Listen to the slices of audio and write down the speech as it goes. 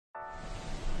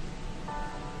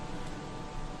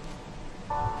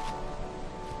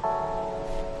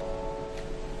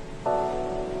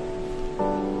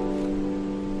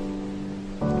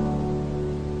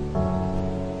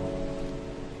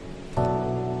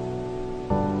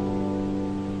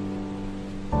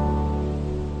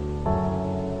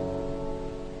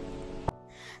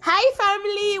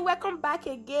welcome back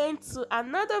again to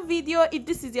another video. If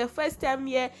this is your first time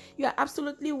here, you are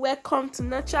absolutely welcome to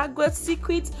Natural Growth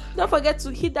Secrets. Don't forget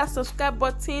to hit that subscribe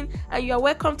button, and you are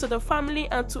welcome to the family.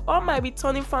 And to all my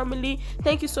returning family,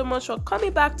 thank you so much for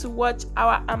coming back to watch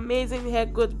our amazing hair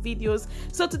growth videos.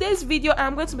 So today's video,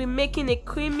 I'm going to be making a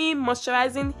creamy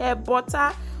moisturizing hair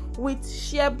butter with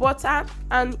shea butter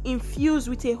and infused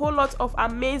with a whole lot of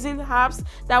amazing herbs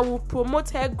that will promote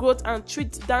hair growth and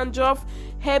treat dandruff,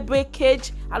 hair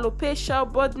breakage,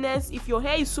 alopecia, baldness. If your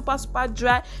hair is super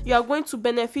dry, you are going to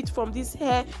benefit from this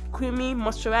hair creamy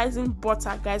moisturizing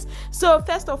butter, guys. So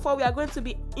first of all, we are going to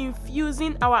be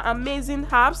infusing our amazing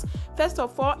herbs. First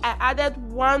of all, I added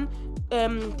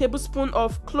 1 tablespoon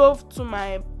of clove to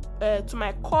my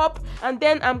cup, and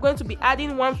then I'm going to be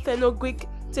adding 1 fenugreek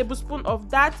tablespoon of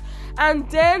that, and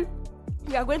then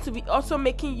we are going to be also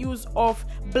making use of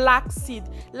blackseed.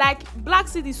 Like,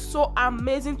 blackseed is so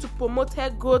amazing to promote hair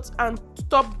growth and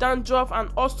stop dandruff, and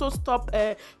also stop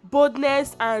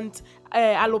baldness and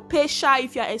alopecia.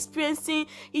 If you are experiencing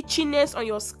itchiness on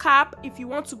your scalp, if you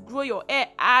want to grow your hair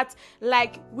out,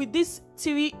 like with these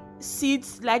 3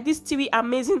 seeds, like these 3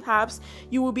 amazing herbs,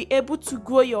 you will be able to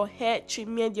grow your hair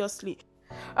tremendously.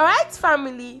 Alright,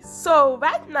 family, so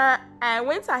right now I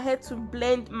went ahead to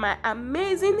blend my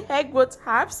amazing hair growth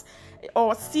herbs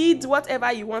or seeds,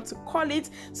 whatever you want to call it.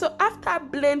 So after I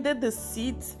blended the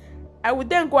seeds, I would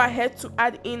then go ahead to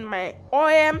add in my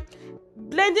oil.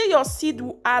 Blending your seed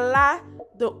will allow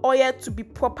the oil to be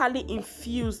properly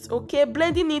infused. Okay,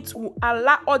 blending it will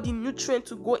allow all the nutrients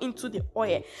to go into the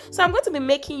oil. So I'm going to be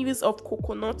making use of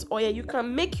coconut oil. You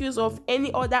can make use of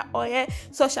any other oil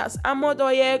such as almond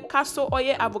oil, castor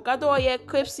oil, avocado oil,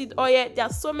 grapeseed oil. There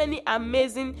are so many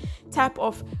amazing type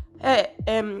of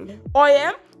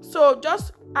oil. So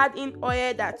just add in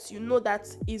oil that you know that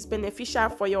is beneficial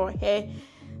for your hair.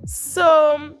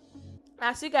 So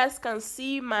as you guys can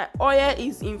see, my oil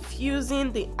is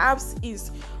infusing, the herbs is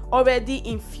already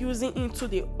infusing into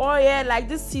the oil. Like,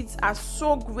 these seeds are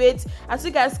so great. As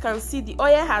you guys can see, the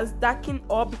oil has darkened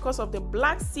up because of the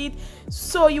black seed.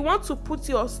 So you want to put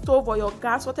your stove or your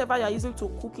gas, whatever you are using to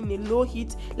cook, in a low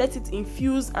heat, let it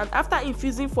infuse, and after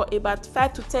infusing for about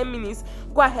 5 to 10 minutes,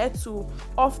 go ahead to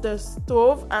off the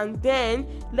stove and then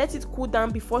let it cool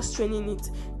down before straining it.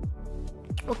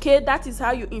 Okay, that is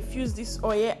how you infuse this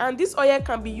oil, and this oil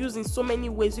can be used in so many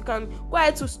ways. You can go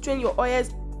ahead to strain your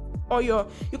oils, or you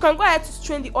can go ahead to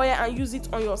strain the oil and use it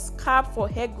on your scalp for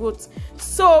hair growth.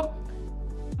 So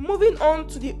moving on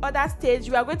to the other stage,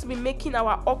 we are going to be making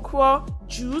our okra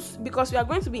juice, because we are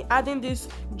going to be adding this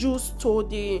juice to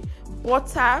the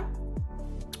butter,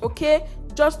 okay,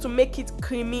 just to make it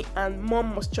creamy and more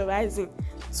moisturizing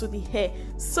to the hair.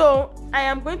 So I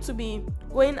am going to be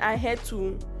going ahead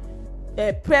to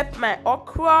prep my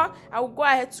okra. I will go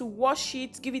ahead to wash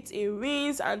it, give it a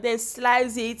rinse, and then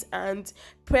slice it and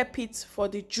prep it for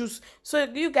the juice. So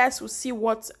you guys will see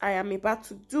what I am about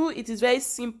to do. It is very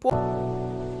simple.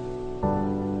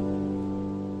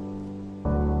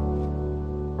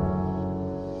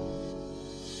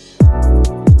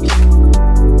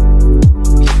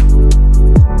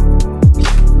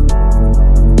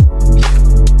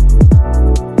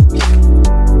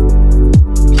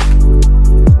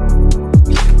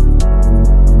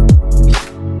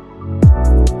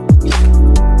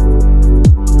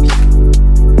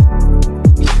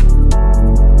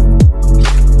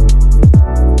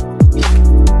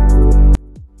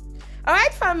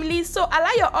 So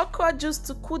allow your okra juice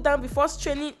to cool down before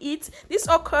straining it. This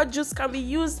okra juice can be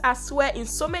used as well in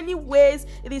so many ways.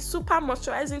 It is super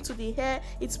moisturizing to the hair.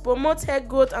 It promotes hair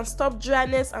growth and stop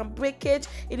dryness and breakage.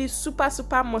 It is super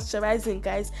moisturizing,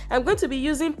 guys. I'm going to be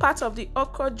using part of the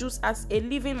okra juice as a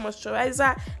leave-in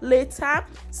moisturizer later.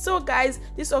 So guys,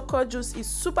 this okra juice is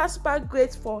super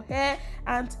great for hair,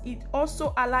 and it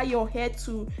also allow your hair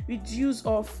to reduce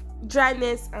of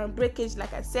dryness and breakage,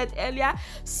 like I said earlier.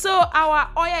 So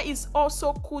our oil is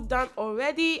also cooled down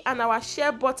already, and our shea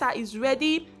butter is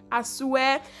ready as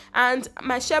well. And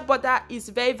my shea butter is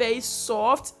very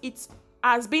soft. It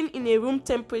has been in a room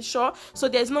temperature, so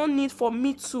there's no need for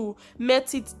me to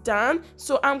melt it down.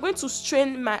 So I'm going to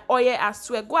strain my oil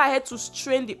as well. Go ahead to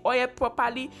strain the oil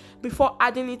properly before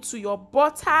adding it to your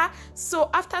butter. So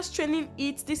after straining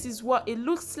it, this is what it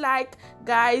looks like,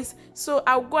 guys. So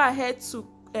I'll go ahead to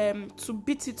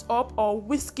beat it up or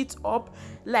whisk it up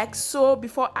like so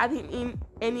before adding in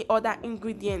any other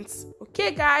ingredients. Okay.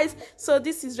 Okay guys, so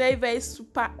this is very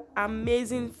super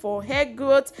amazing for hair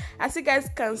growth. As you guys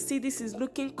can see, this is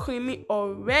looking creamy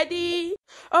already.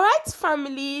 All right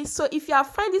family, so if you have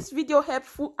found this video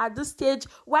helpful at this stage,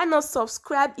 why not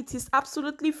subscribe? It is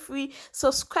absolutely free.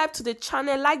 Subscribe to the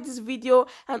channel, like this video,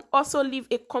 and also leave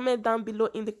a comment down below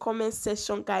in the comment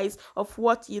section guys of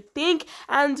what you think.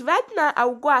 And right now I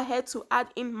will go ahead to add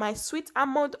in my sweet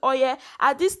almond oil.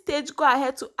 At this stage, go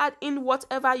ahead to add in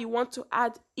whatever you want to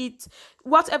add into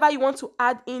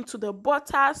the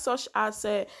butter, such as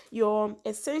your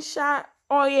essential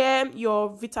oil,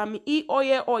 your vitamin E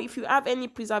oil, or if you have any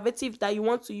preservative that you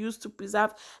want to use to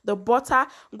preserve the butter,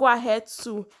 go ahead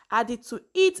to add it to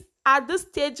it. At this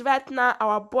stage right now,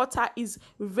 our butter is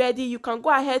ready. You can go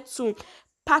ahead to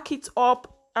pack it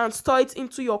up and store it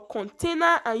into your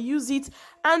container and use it.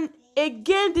 And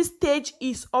again, this stage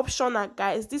is optional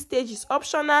guys. This stage is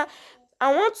optional.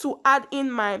 I want to add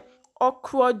in my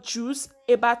okra juice,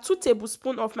 about 2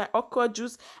 tablespoons of my okra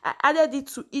juice. I added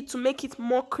it to make it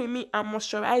more creamy and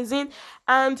moisturizing.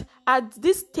 And at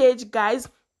this stage guys,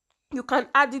 you can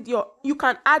add in your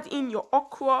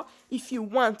okra if you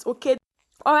want. Okay,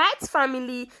 all right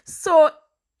family, so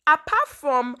apart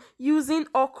from using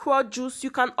okra juice,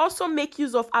 you can also make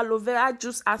use of aloe vera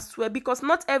juice as well, because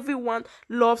not everyone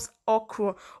loves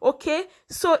okra. Okay,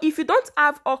 so if you don't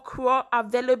have okra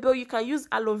available, you can use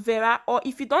aloe vera, or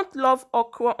if you don't love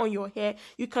okra on your hair,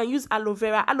 you can use aloe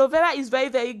vera. Aloe vera is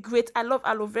very great. I love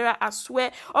aloe vera as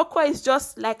well. Okra is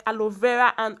just like aloe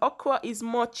vera, and okra is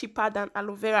more cheaper than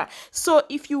aloe vera. So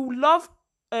if you love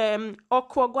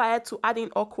okra, go ahead to add in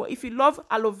okra. If you love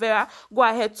aloe vera, go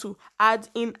ahead to add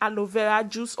in aloe vera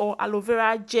juice or aloe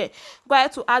vera gel. Go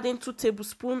ahead to add in 2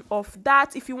 tablespoons of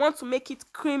that if you want to make it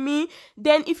creamy.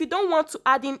 Then if you don't want to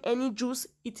add in any juice,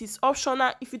 it is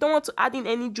optional. If you don't want to add in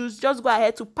any juice, just go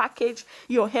ahead to package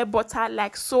your hair butter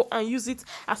like so and use it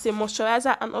as a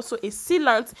moisturizer and also a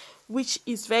sealant, which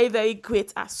is very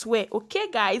great as well.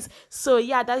 Okay guys, so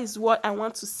yeah, that is what I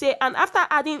want to say. And after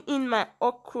adding in my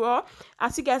okra,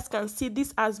 as you guys can see,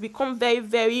 this has become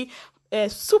very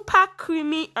super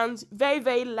creamy and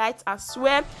very light as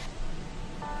well.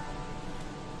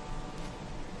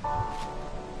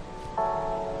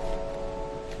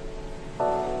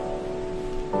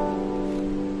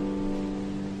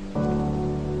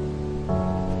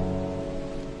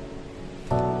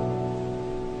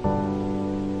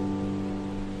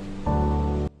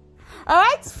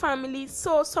 Alright family,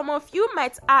 so some of you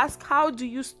might ask, how do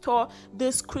you store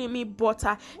this creamy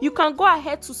butter? You can go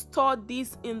ahead to store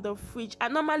this in the fridge. I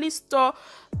normally store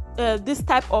this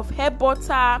type of hair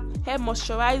butter, hair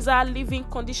moisturizer, leave-in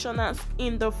conditioners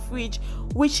in the fridge,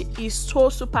 which is so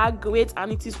super great,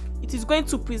 and it is going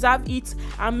to preserve it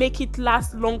and make it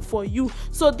last long for you.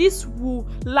 So this will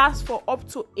last for up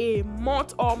to a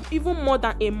month or even more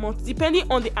than a month, depending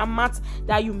on the amount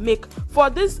that you make. For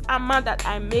this amount that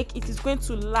I make, it is going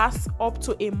to last up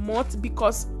to a month,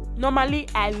 because normally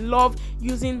I love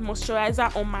using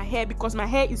moisturizer on my hair because my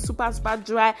hair is super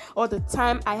dry all the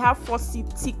time. I have fussy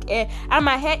thick hair and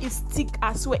my hair is thick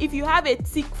as well. If you have a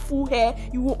thick full hair,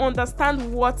 you will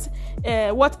understand what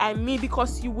I mean,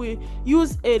 because you will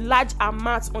use a large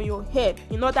amount on your hair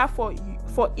in order for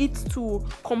it to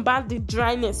combat the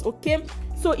dryness. Okay,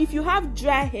 so if you have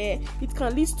dry hair, it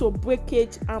can lead to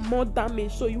breakage and more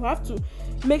damage. So you have to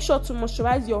make sure to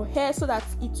moisturize your hair so that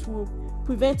it will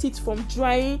prevent it from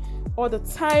drying all the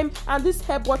time. And this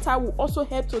hair butter will also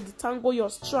help to detangle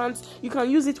your strands. You can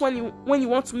use it when you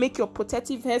want to make your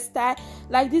protective hairstyle.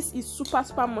 Like this is super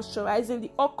moisturizing.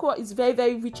 The okra is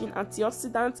very rich in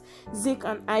antioxidants, zinc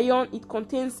and iron. It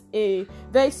contains a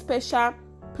very special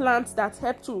plant that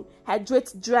help to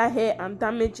hydrate dry hair and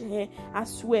damaged hair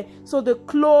as well. So the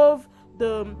clove,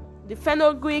 the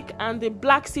fenugreek and the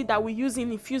blackseed that we use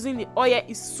in infusing the oil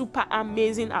is super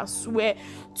amazing as well,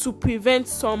 to prevent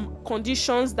some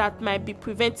conditions that might be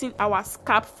preventing our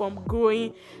scalp from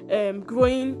growing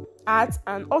out.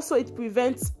 And also it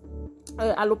prevents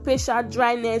alopecia,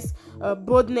 dryness,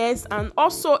 baldness, and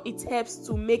also it helps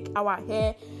to make our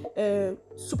hair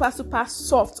super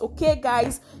soft. Okay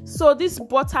guys, so this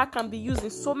butter can be used in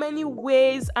so many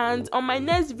ways, and on my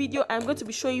next video I'm going to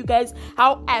be showing you guys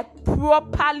how I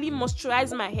properly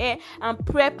moisturize my hair and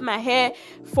prep my hair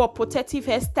for protective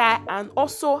hairstyle, and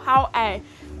also how I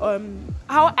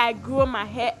grow my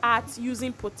hair out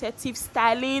using protective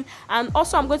styling. And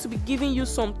also I'm going to be giving you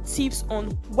some tips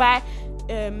on why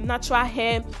natural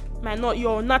hair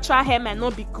your natural hair might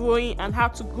not be growing, and how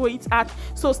to grow it out.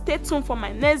 So stay tuned for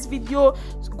my next video.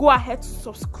 Go ahead to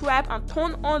subscribe and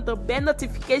turn on the bell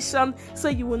notification so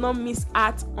you will not miss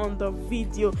out on the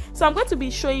video. So I'm going to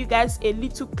be showing you guys a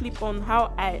little clip on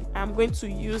how I am going to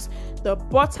use the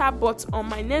butter, but on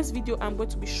my next video I'm going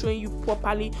to be showing you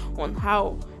properly on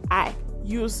how I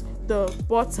use the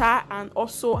butter and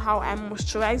also how I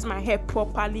moisturize my hair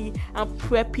properly and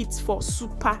prep it for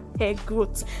super hair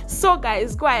growth. So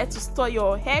guys, go ahead to store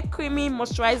your hair creamy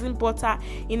moisturizing butter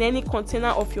in any container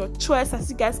of your choice. As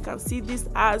you guys can see, this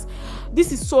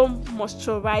is so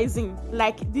moisturizing.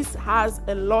 Like, this has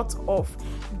a lot of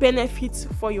benefits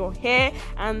for your hair,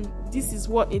 and this is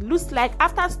what it looks like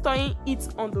after storing it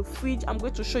on the fridge. I'm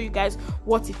going to show you guys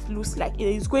what it looks like. It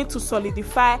is going to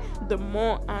solidify the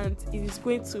more, and it is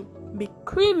going to be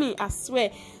creamy, I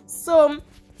swear. So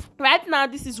right now,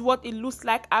 this is what it looks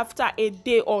like after a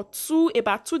day or two,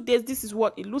 about 2 days. This is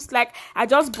what it looks like. I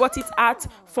just brought it out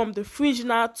from the fridge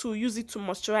now to use it to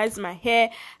moisturize my hair,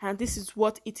 and this is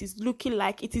what it is looking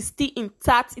like. It is still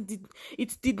intact.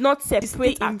 It did not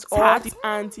separate at all,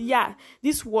 and yeah,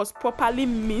 this was properly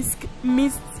mist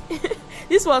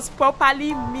this was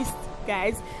properly mist,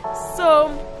 guys. So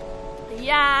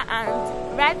yeah,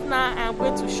 and right now I'm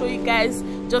going to show you guys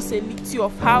just a little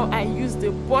of how I use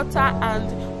the butter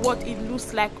and what it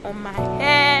looks like on my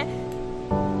hair.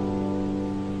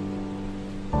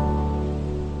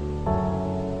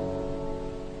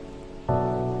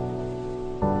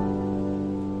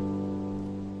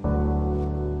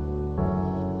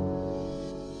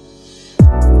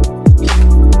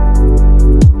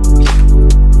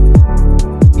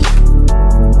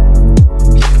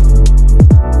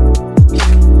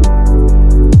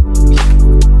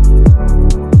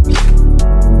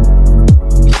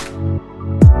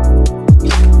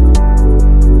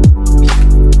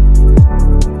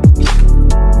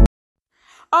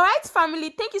 Alright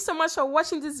family, thank you so much for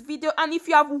watching this video, and if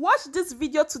you have watched this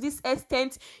video to this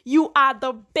extent, you are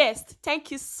the best.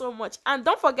 Thank you so much, and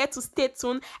don't forget to stay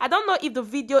tuned. I don't know if the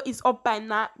video is up by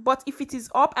now, but if it is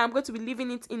up, I'm going to be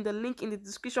leaving it in the link in the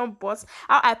description box,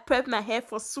 how I prep my hair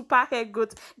for super hair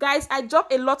growth. Guys, I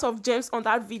dropped a lot of gems on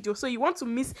that video, so you don't want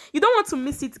to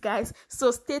miss it, guys.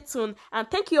 So stay tuned,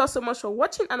 and thank you all so much for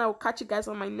watching, and I will catch you guys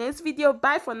on my next video.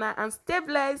 Bye for now, and stay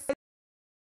blessed.